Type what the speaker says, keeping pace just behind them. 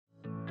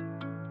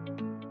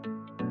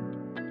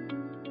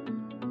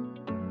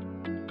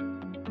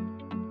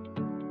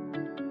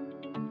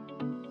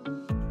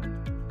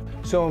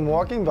So in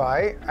walking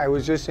by, I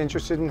was just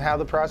interested in how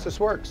the process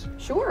works.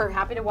 Sure,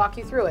 happy to walk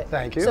you through it.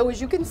 Thank you. So as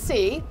you can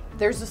see,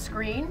 there's a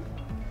screen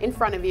in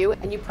front of you,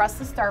 and you press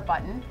the start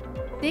button.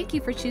 Thank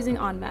you for choosing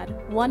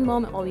OnMed. One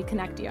moment while we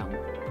connect you.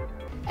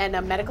 And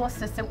a medical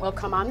assistant will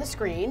come on the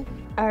screen.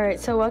 All right,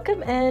 so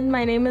welcome in.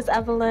 My name is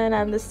Evelyn.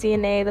 I'm the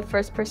CNA, the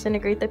first person to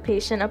greet the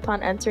patient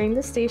upon entering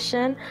the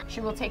station.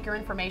 She will take your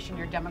information,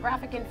 your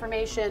demographic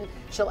information.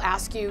 She'll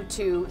ask you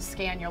to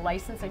scan your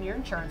license and your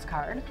insurance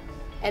card.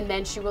 And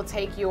then she will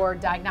take your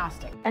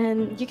diagnostic.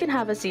 And you can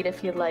have a seat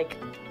if you'd like.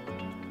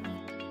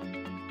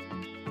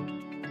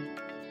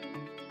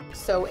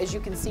 So as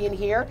you can see in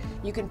here,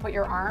 you can put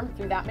your arm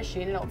through that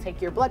machine and it'll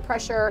take your blood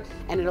pressure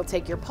and it'll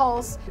take your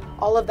pulse.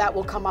 All of that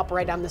will come up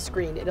right on the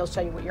screen. It'll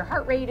show you what your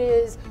heart rate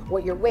is,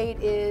 what your weight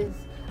is,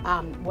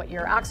 what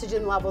your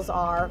oxygen levels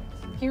are.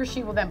 He or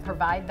she will then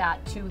provide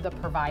that to the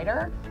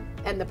provider,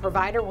 and the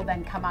provider will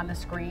then come on the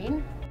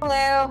screen.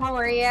 Hello, how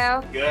are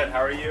you? Good,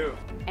 how are you?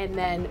 And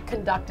then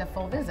conduct a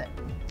full visit.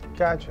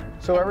 Gotcha.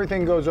 So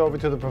everything goes over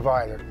to the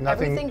provider.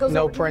 Nothing, Everything goes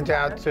no over to the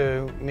printout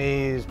to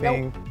me as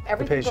being Nope. the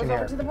Everything patient goes over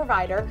here. to the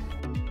provider.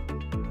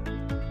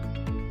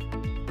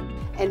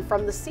 And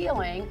from the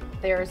ceiling,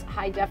 there's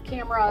high-def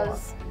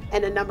cameras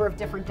and a number of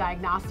different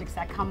diagnostics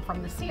that come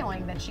from the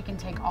ceiling that she can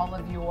take all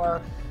of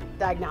your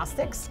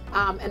diagnostics,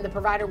 and the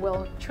provider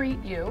will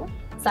treat you.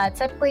 So I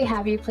typically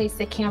have you place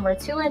the camera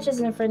 2 inches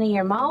in front of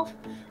your mouth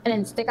and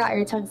then stick out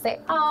your tongue and say,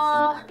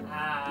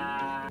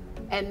 ah.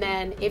 And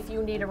then if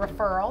you need a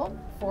referral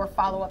for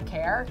follow-up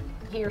care,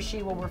 he or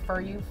she will refer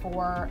you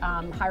for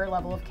higher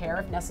level of care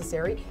if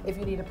necessary. If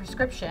you need a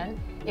prescription,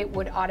 it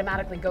would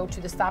automatically go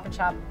to the Stop and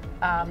Shop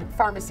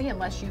pharmacy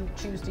unless you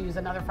choose to use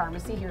another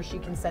pharmacy. He or she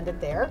can send it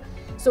there.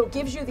 So it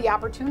gives you the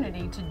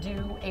opportunity to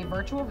do a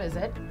virtual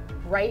visit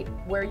right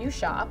where you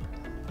shop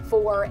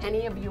for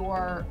any of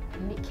your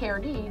care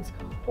needs,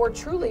 or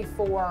truly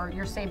for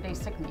your same-day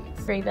sick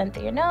needs. Breathe in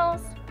through your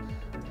nose.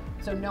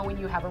 So knowing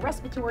you have a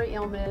respiratory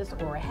illness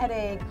or a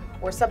headache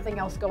or something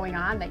else going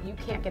on that you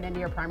can't get into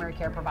your primary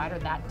care provider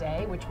that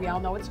day, which we all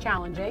know it's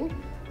challenging.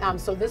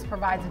 So this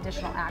provides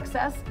additional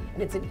access,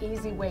 and it's an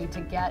easy way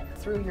to get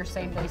through your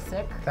same-day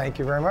sick. Thank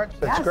you very much.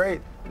 That's Yes.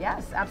 great.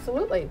 Yes,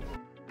 absolutely.